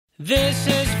This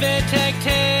is Vittek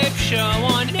Tape Show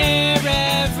on air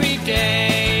every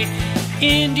day.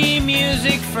 Indie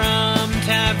music from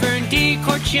Tavern di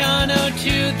Corciano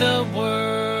to the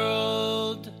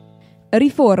world.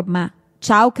 Riforma,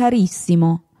 ciao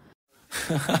carissimo.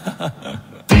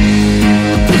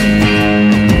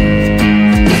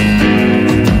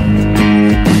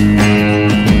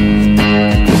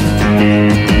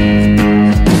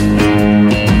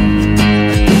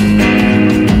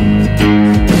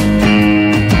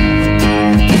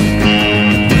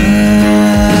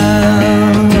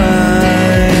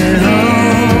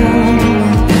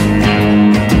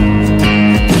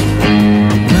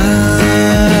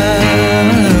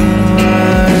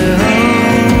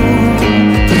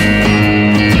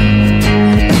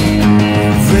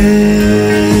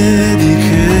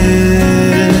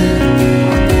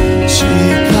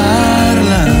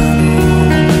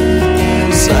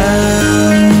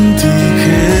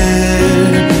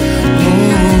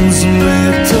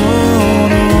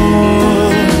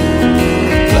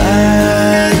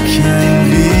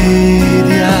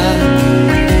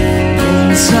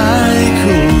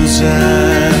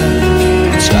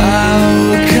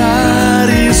 Ciao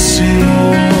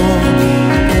carissimo,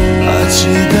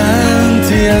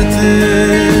 accidenti a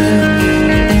te,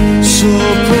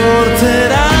 sopporterai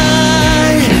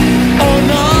o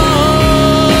no?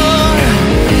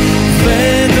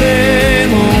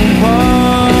 Vedremo un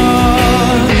po',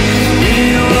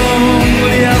 io non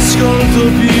li ascolto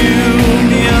più,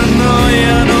 mi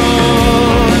annoiano.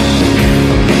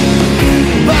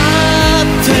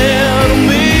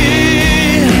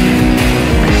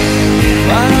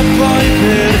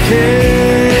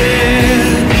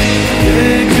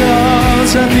 Che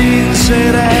cosa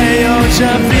vincerei? Ho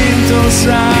già vinto,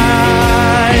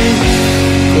 sai,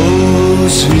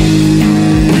 così.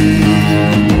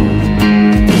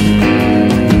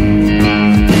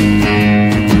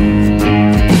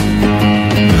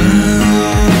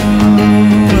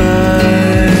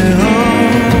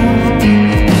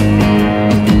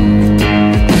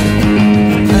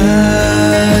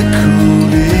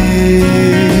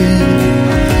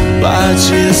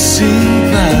 Pace e simpatia,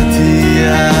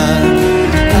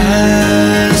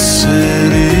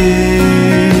 esseri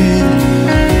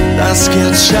da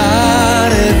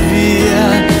schiacciare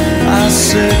via a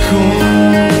seconda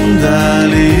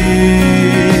lì.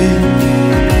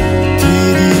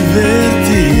 Ti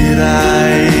divertirai,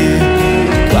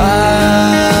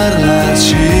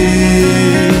 parlaci,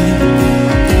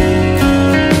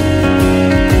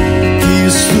 ti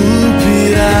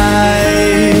stupirai,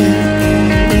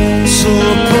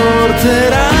 sopporterai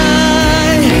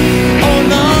o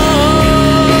no?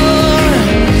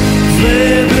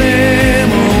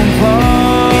 Vedremo un po',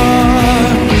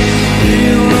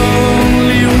 io non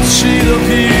li uccido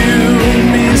più,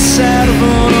 mi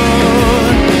servono.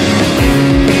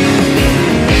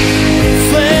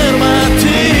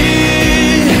 Fermati,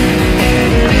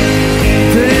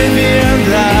 devi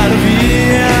andar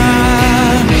via,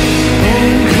 non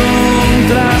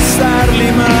contrastarli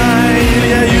mai,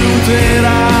 li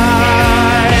aiuterai.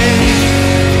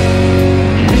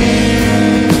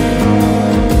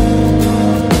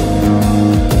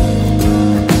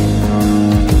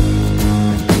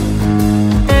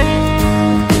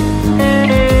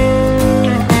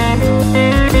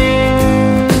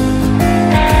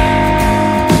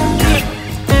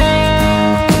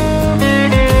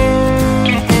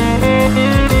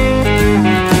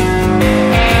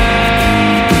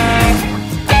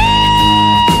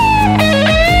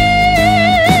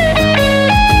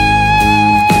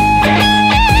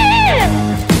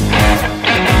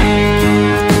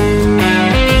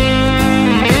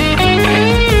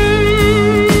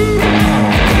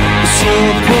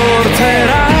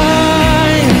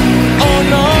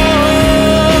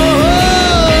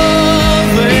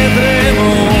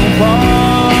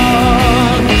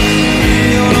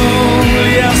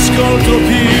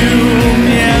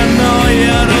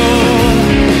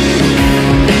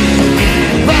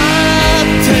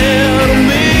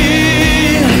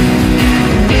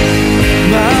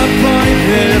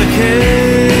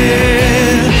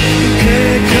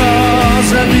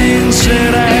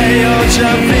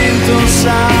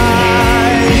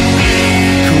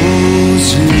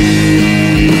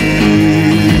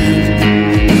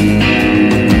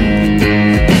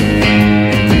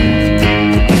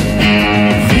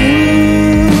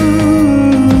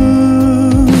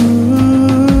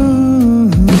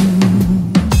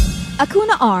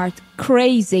 Akuna Art,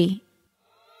 Crazy.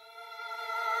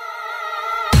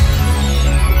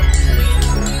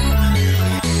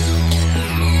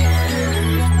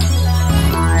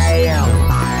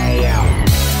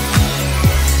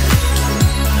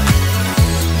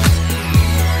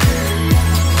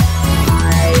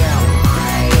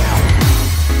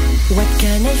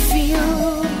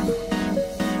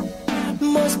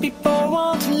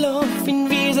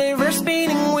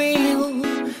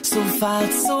 so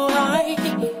far, so high.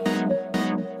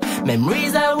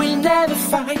 Memories I will never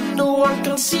find. No one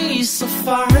can see so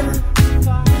far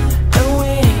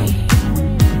away.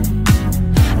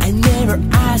 I never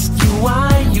asked you why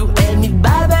you held me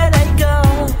back, but I go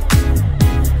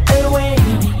away.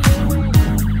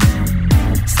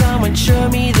 Someone show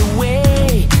me the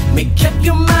way. Make up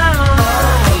your mind.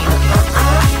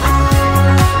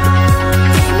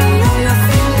 Give me all your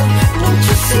feeling. Won't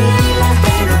you see life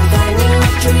better than you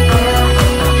dream?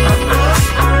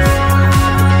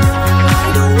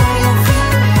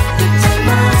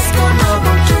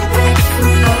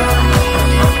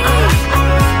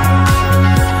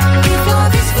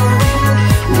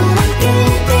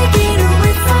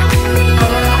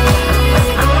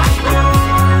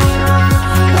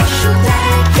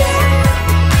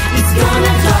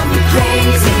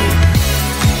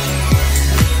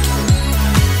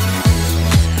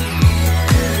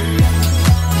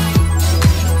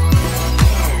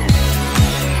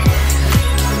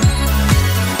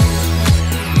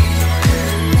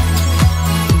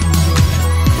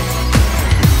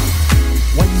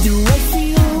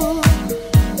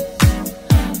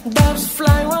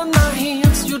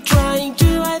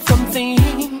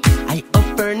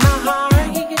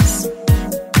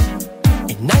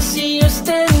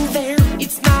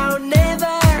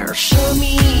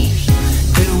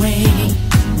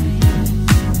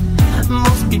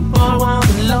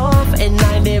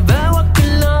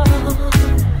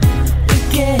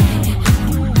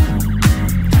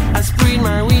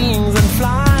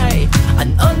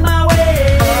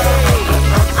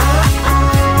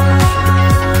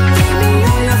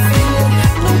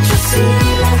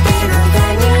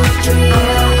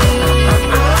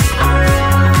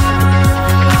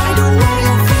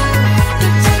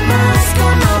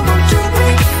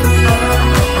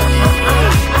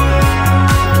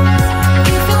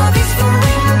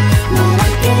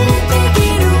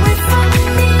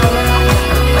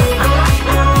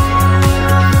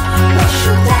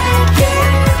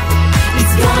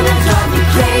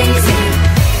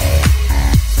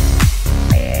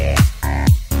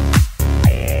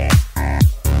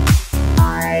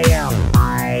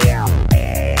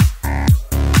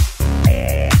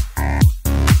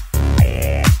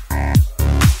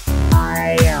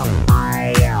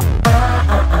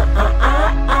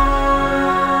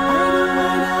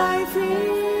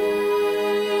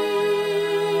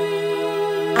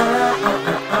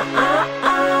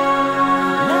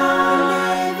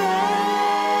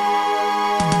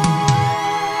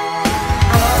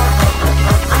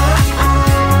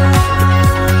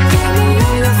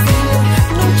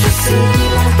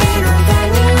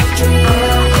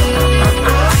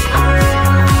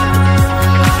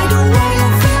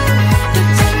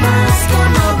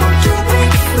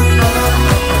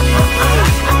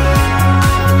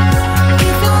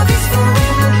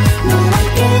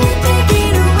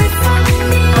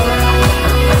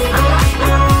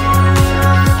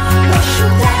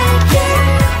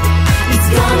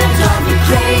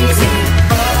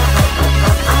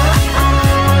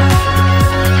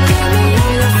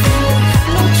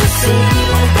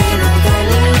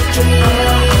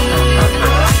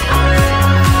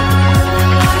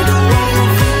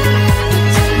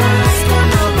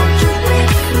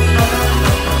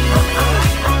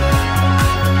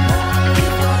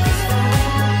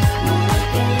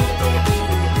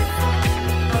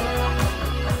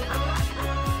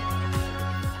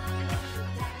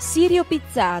 Sirio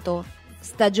Pizzato,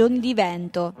 Stagioni di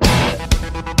vento.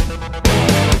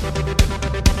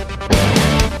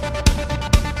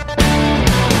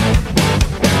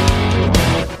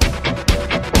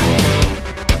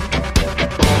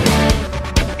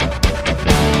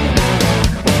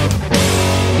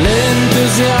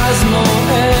 L'entusiasmo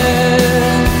è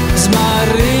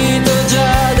smarrito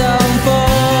già da un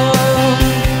po',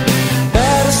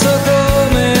 perso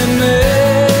come me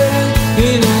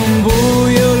in un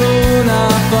buio Luna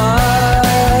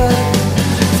Park.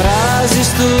 Frasi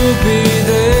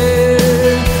stupide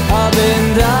a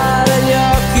bendare gli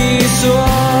occhi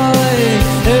suoi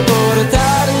e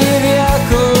portargli via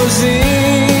così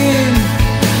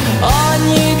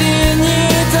ogni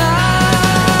dignità.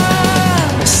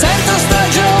 Sento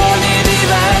stagioni di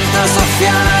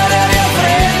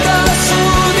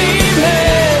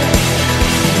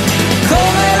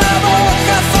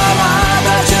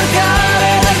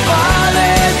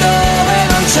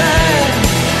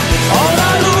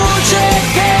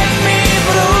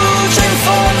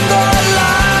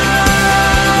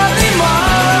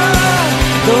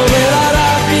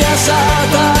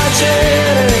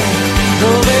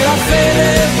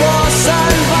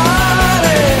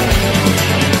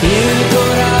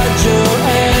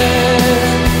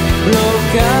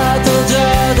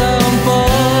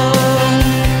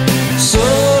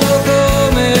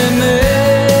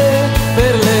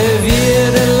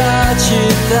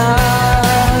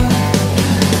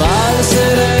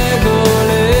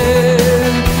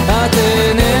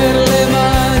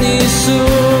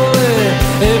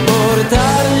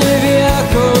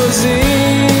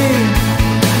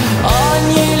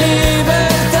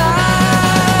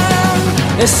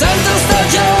e sento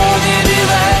stagioni di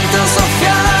vento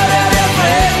soffiare aria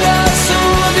fredda su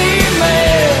di me,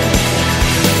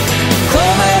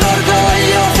 come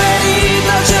l'orgoglio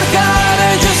ferito a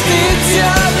cercare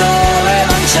giustizia dove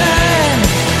non c'è.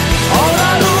 Ho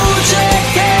la luce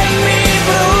che mi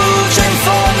brucia in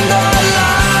fondo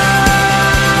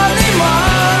all'anima,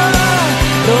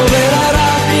 dove la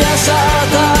rabbia sa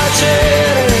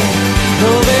tacere,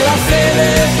 dove la fede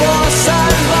può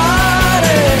salvare.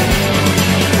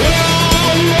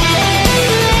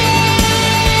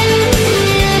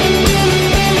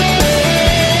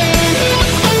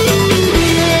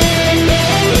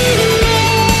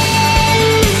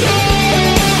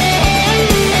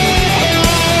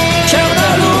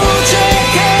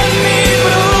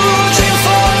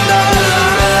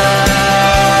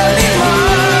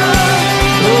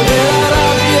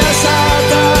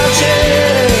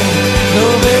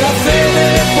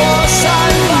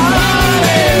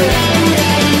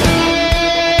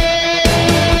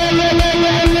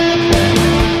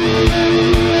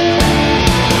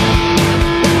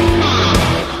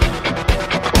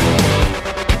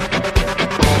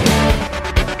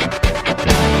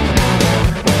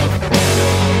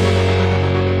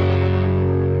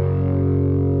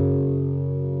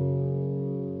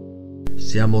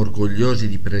 Siamo orgogliosi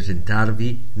di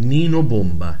presentarvi Nino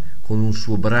Bomba con un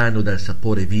suo brano dal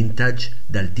sapore vintage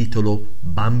dal titolo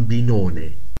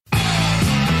Bambinone.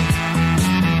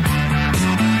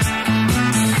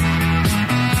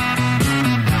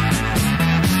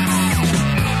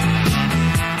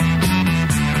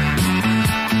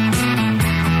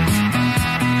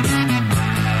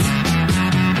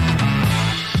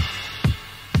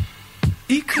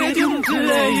 Ti credi un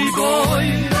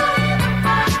playboy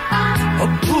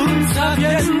oppure un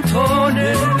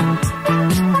sapientone,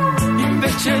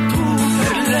 invece tu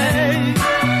per lei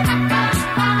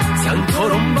sei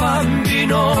ancora un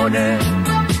bambinone.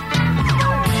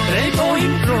 Playboy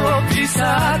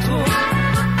improvvisato,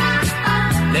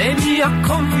 lei mi ha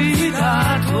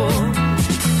confidato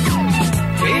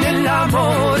che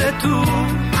nell'amore tu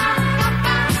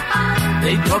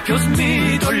sei proprio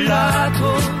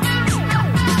smidollato.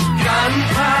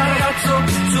 Canta ragazzo,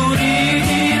 su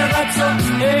ridi ragazzo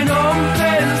e non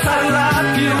pensarla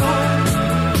più.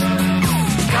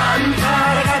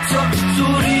 Canta ragazzo, su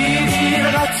ridi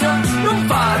ragazzo, non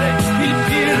fare il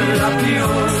pirla più.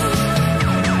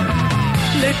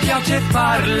 Le piace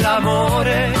far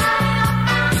l'amore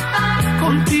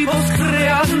con tipo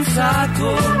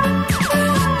screanzato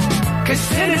che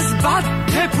se ne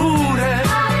sbatte pure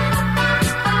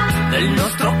del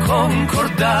nostro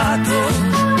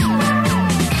concordato.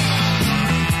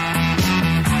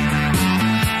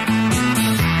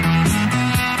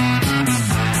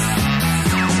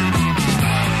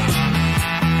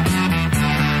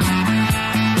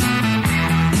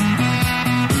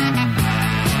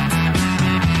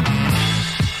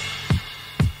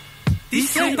 Ti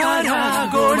sei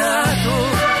paragonato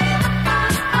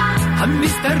a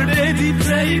Mr. Baby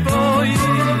Playboy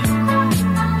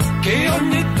che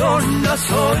ogni donna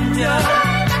sogna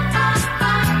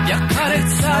di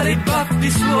accarezzare i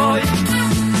baffi suoi,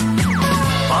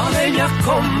 ma lei mi ha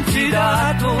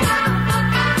confidato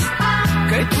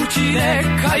che tu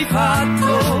cilecca hai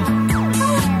fatto,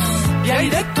 gli hai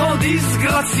detto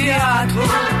disgraziato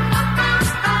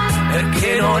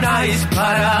perché non hai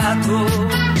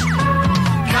sparato.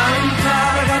 Canta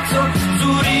ragazzo,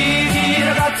 su ridi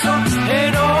ragazzo e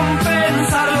non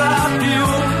pensarla più.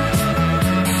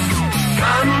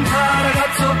 Canta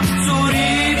ragazzo, su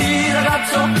ridi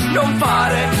ragazzo, non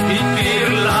fare il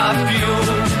pirla più.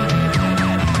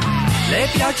 Le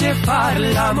piace far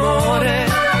l'amore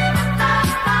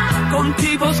con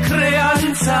tipo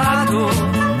screanzato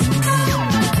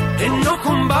e non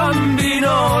con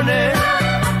bambinone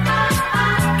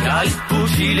che ha il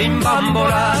fucile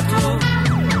imbambolato.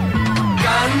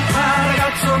 Canta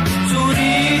ragazzo, su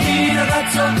ridi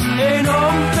ragazzo e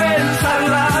non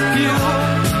pensarla più.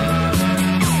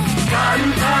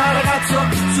 Canta ragazzo,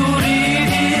 su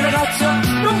ridi ragazzo,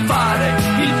 non fare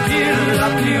il pirla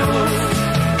più.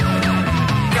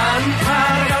 Canta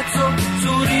ragazzo,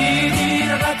 su ridi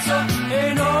ragazzo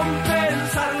e non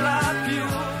pensarla più.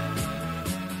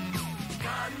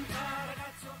 Canta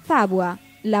ragazzo. Phauba,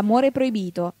 l'amore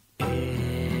proibito.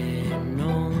 E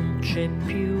non c'è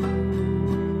più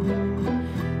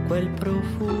quel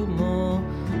profumo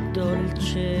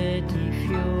dolce di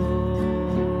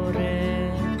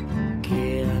fiore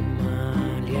che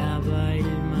ammaliava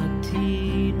il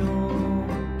mattino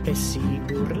e si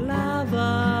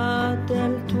burlava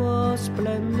del tuo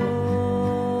splendore.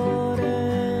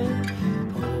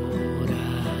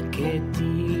 Ora che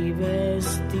ti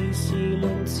vesti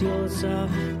silenzioso posa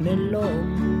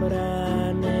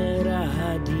nell'ombra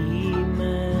nera di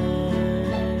me.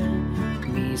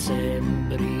 Mi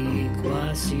sembri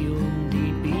quasi un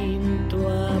dipinto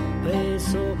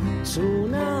appeso su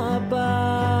una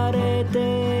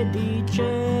parete di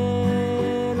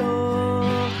cielo.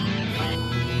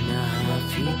 Una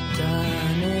fitta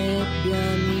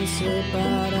nebbia mi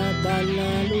separa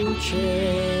dalla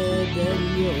luce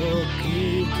degli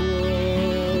occhi tuoi.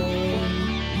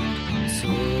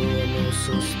 Sono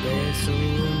sospeso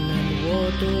nel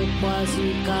vuoto,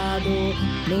 quasi cado,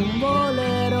 non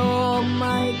volerò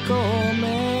mai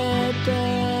come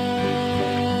te.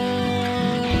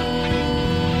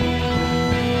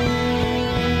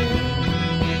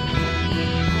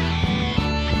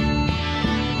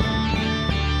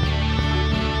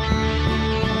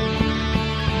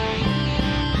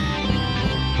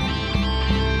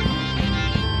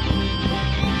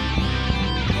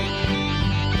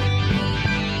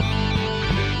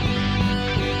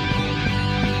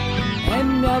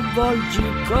 Mi avvolgi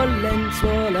con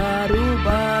lenzuola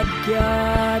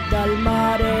rubacchia dal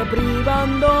mare,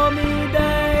 privandomi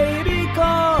dei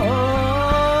ricordi.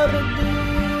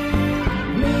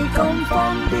 Mi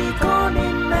confondi con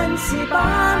immensi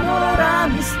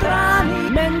panorami strani,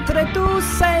 mentre tu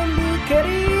sei lì che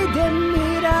ridi e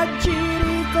mi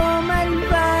raggiri come il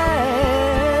vento.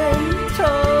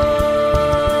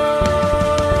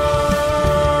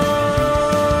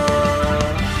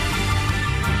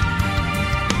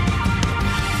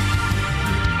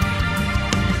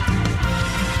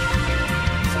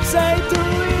 Sei tu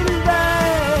il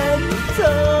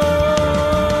vento.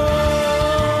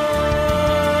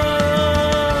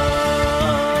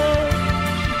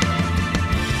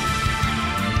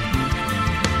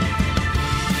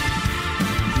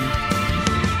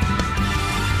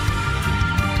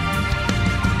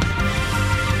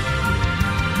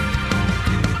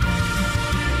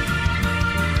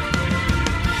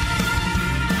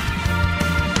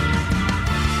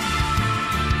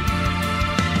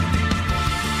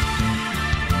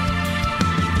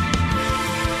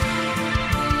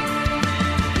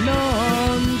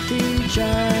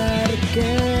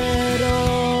 Cercherò,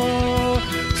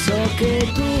 so che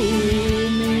tu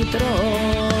mi troverai,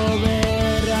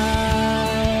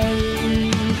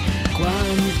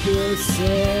 quante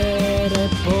sere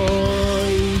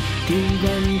poi ti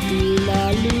inventi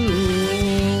la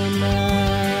luna.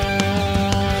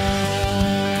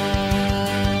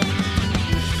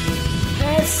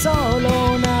 È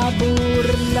solo una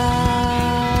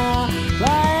burla,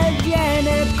 va e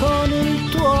viene con il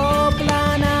tuo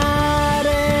planare.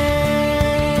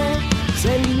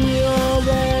 Se il mio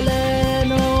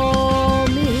veleno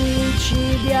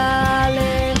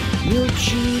micidiale mi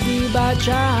uccidi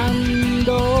baciandomi,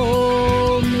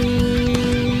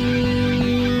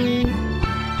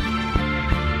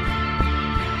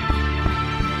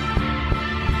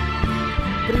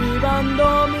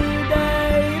 privandomi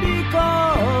dei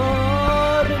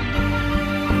ricordi.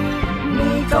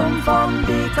 Mi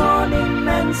confondi con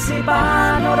immensi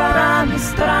panorami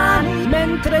strani,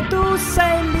 mentre tu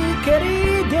sei lì che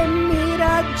ridi e mi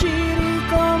raggiri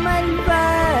come il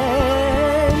vento.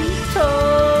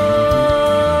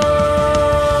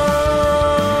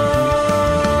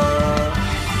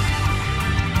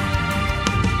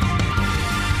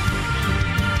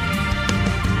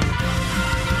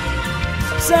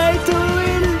 Sei tu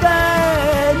il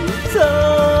vento.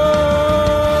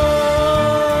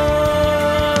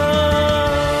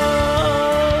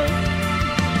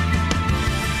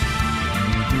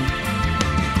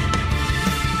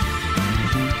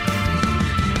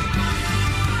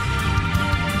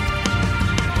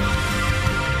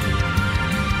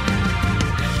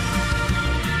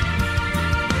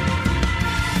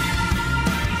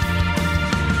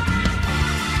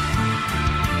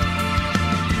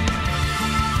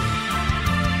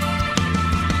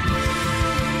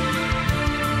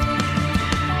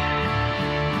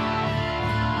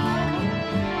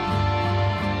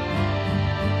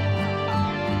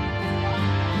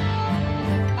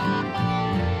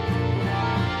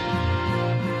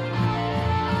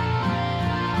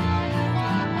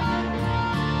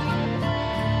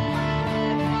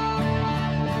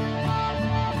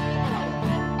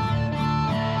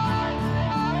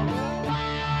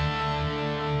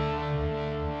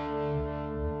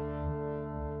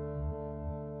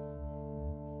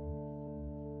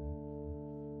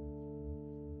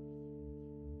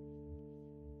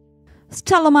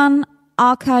 Stalloman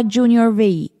H. Junior V.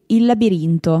 Il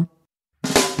Labirinto.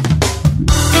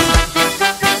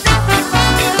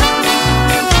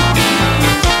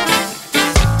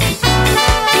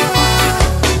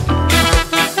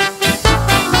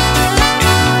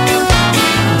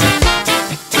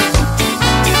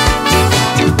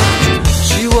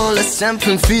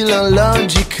 sempre un filo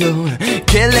logico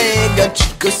che lega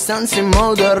circostanze in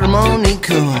modo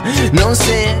armonico. Non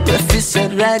segue fisse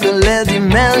regole di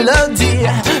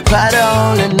melodia,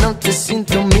 parole, note,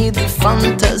 sintomi di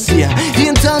fantasia,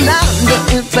 intonando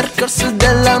il percorso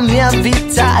della mia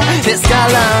vita e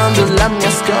scalando la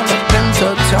mia scala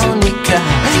pentatonica.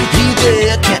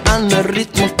 Idee che hanno il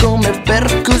ritmo come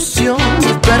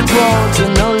percussioni,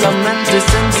 percuotono la mente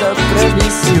senza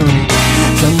previsioni.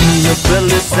 Cammino per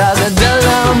le strade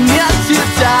della mia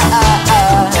città,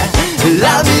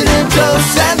 labirinto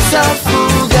senza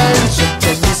fuga, in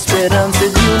cerca di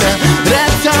speranze di una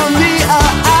retta via.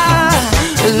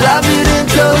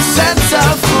 Labirinto senza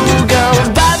fuga,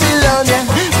 Babilonia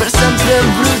per sempre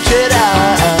brucerà,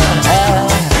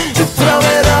 e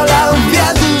troverò la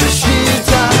via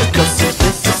d'uscita, corso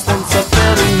d'esistenza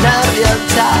per una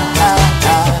realtà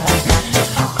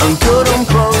ancora un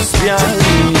po'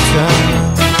 sbiadita.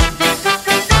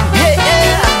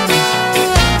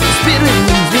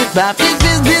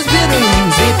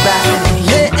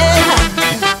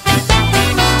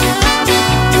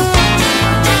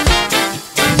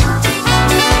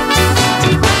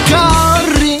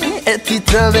 Corri e ti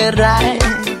troverai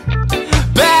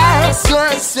perso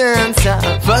e senza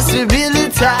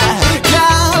possibilità,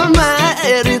 calma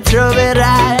e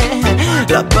ritroverai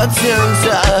la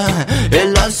pazienza e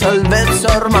la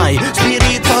salvezza ormai.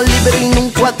 Spirito libero in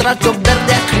un quadrato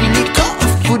verde acrilico,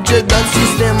 fugge dal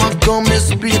sistema come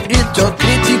spirito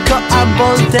critico, a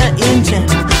volte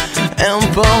ingenuo e un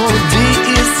po'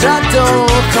 distratto,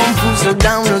 confuso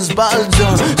da uno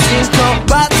sbalzo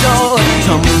sincopato.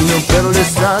 Cammino per le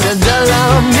strade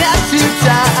della mia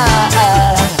città,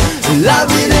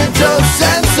 labirinto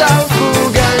senza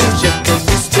fuga, in cerca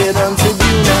di speranze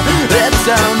di una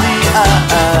retta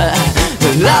via.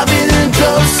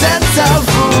 Labirinto senza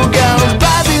fuga,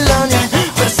 Babilonia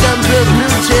per sempre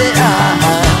brucerà,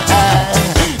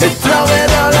 e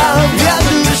troverò la via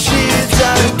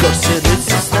d'uscita, il corso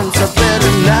d'esistenza per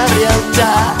una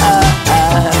realtà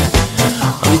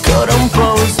ancora un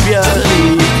po'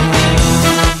 sbiadita.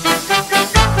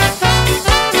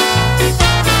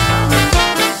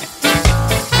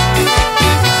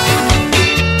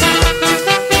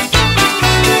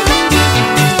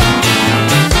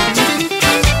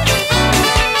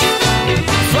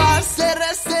 Forse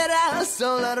resterà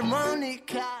solo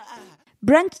armonica.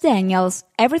 Brent Daniels,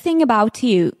 Everything About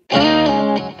You.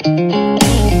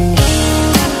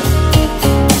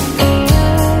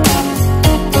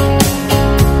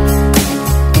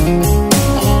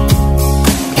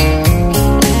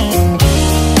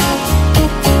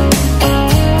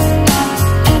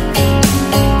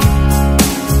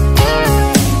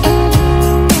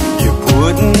 You're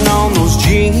putting on those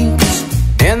jeans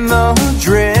and the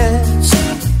dress,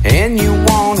 and you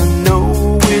wanna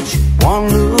know which one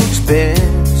looks best.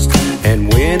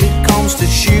 And when it comes to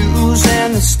shoes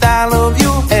and the style of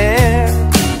your hair,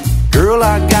 girl,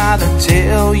 I gotta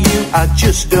tell you, I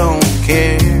just don't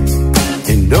care.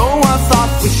 And though I thought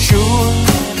for sure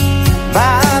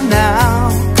by now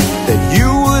that you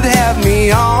would have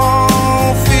me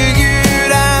all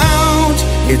figured out,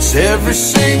 it's every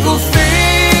single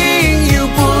thing you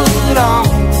put on,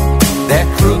 that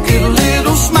crooked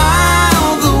little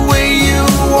smile, the way you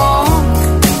walk,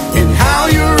 and how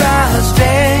your eyes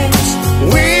dance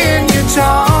when you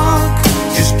talk,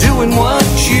 just doing what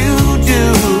you do.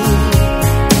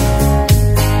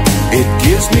 It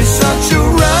gives me such a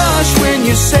rush when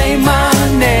you say my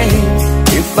name.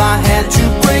 If I had to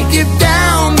break it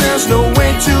down, there's no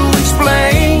way to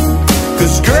explain.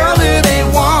 'Cause girl, it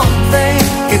ain't one thing,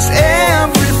 it's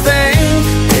everything,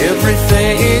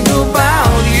 everything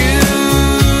about you.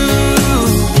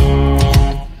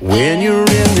 When you're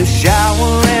in the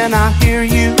shower and I hear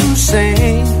you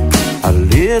sing a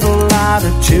little out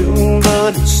of tune,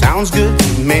 but it sounds good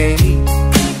to me.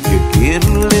 You get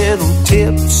a little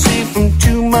tipsy from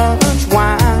too much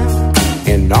wine,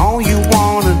 and all you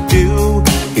wanna do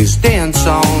is dance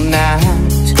all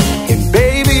night. And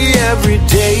baby, every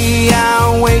day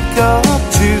I wake up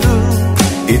to,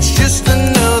 it's just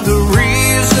another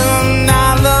reason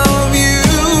I love you.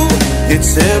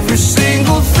 It's every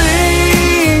single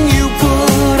thing you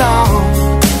put on,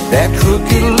 that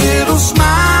crooked little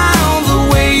smile, the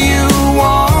way you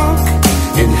walk,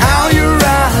 and how your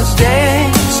eyes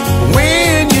dance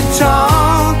when you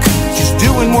talk, just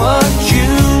doing what you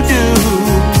do.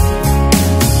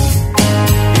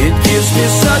 It gives me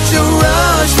such a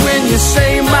rush when you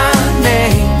say my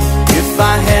name. If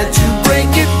I had to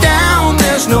break it down,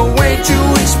 there's no way to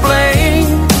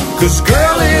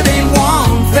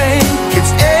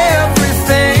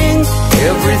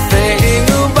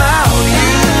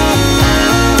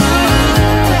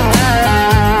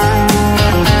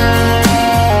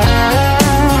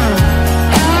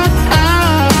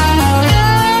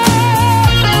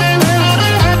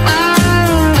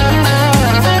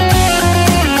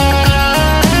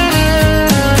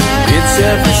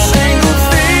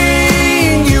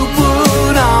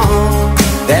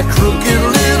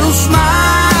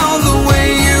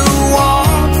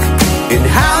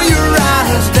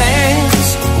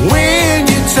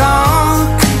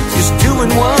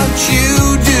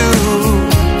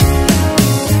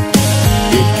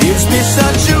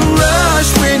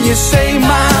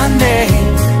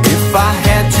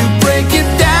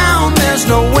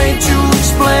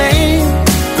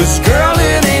 'Cause girl,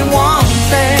 it ain't one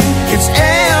thing, it's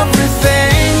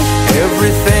everything,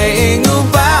 everything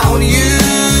about you.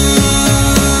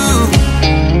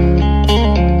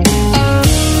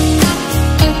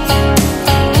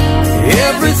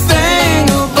 Everything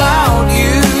about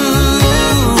you.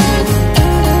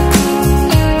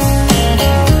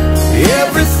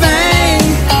 Everything,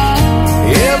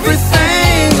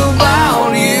 everything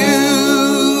about you.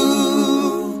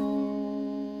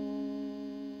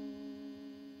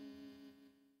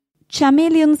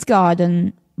 Chameleon's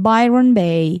Garden, Byron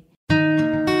Bay.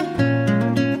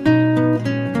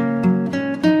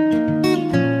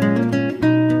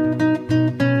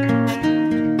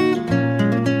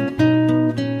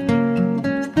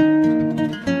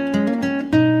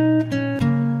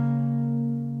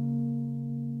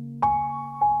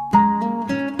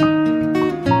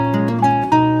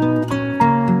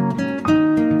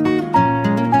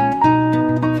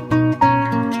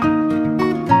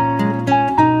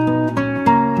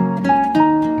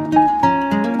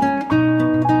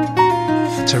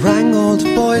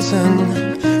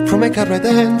 From a cut right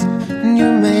end, you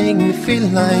make me feel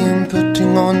like I'm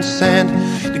putting on sand.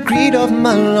 The greed of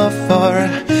my love for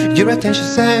your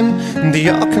attention and the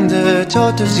hawk and the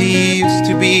tortoise used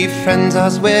to be friends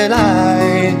as well.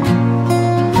 I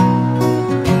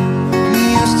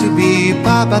used to be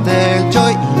Papa, there's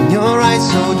joy in your eyes,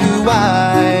 so do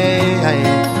I.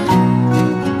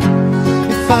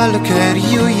 If I look at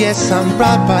you, yes, I'm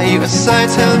proud by your side.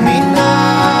 Tell me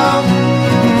now,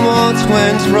 what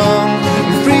went wrong?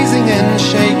 I'm freezing and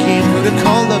shaking through the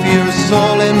cold of your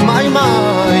soul and my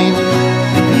mind.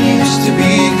 It used to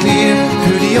be clear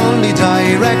through the only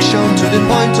direction, to the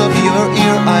point of your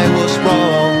ear I was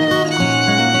wrong.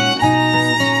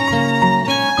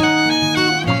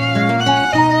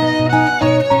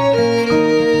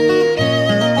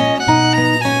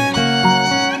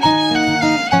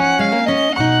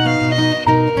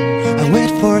 I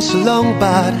waited for so long,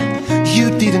 but you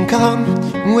didn't come.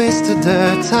 Wasted the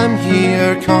time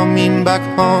here coming back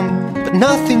home. But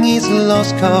nothing is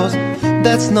lost, cause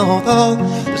that's not all.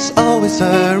 There's always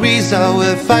a reason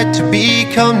we'll fight to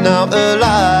become now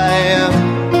alive.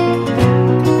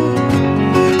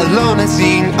 Alone I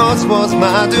sing odds was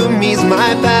my doom, is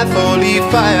my path only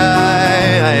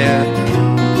fire.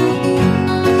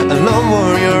 A lone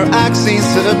warrior axe is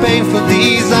a painful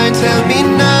design. Tell me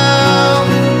now,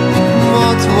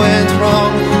 what went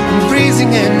wrong? I'm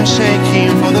freezing and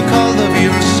shaking for the cold of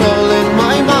your soul and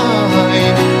my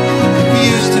mind. It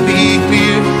used to be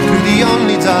clear through the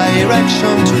only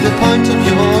direction, to the point of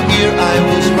your ear I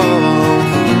was wrong.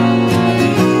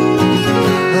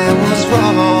 I was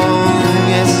wrong,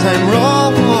 yes I'm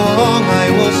wrong, I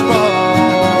was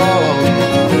wrong.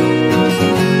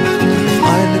 If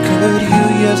I look at you,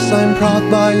 yes I'm proud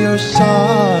by your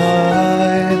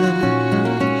side.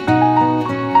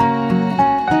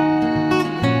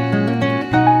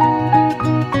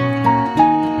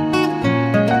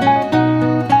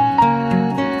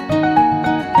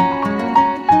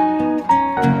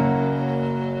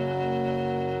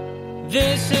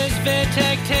 This is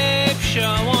Vittek Tape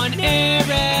Show on air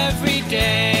every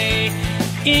day.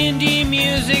 Indie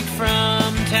music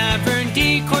from Tavern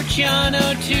di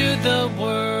Corciano to the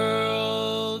world.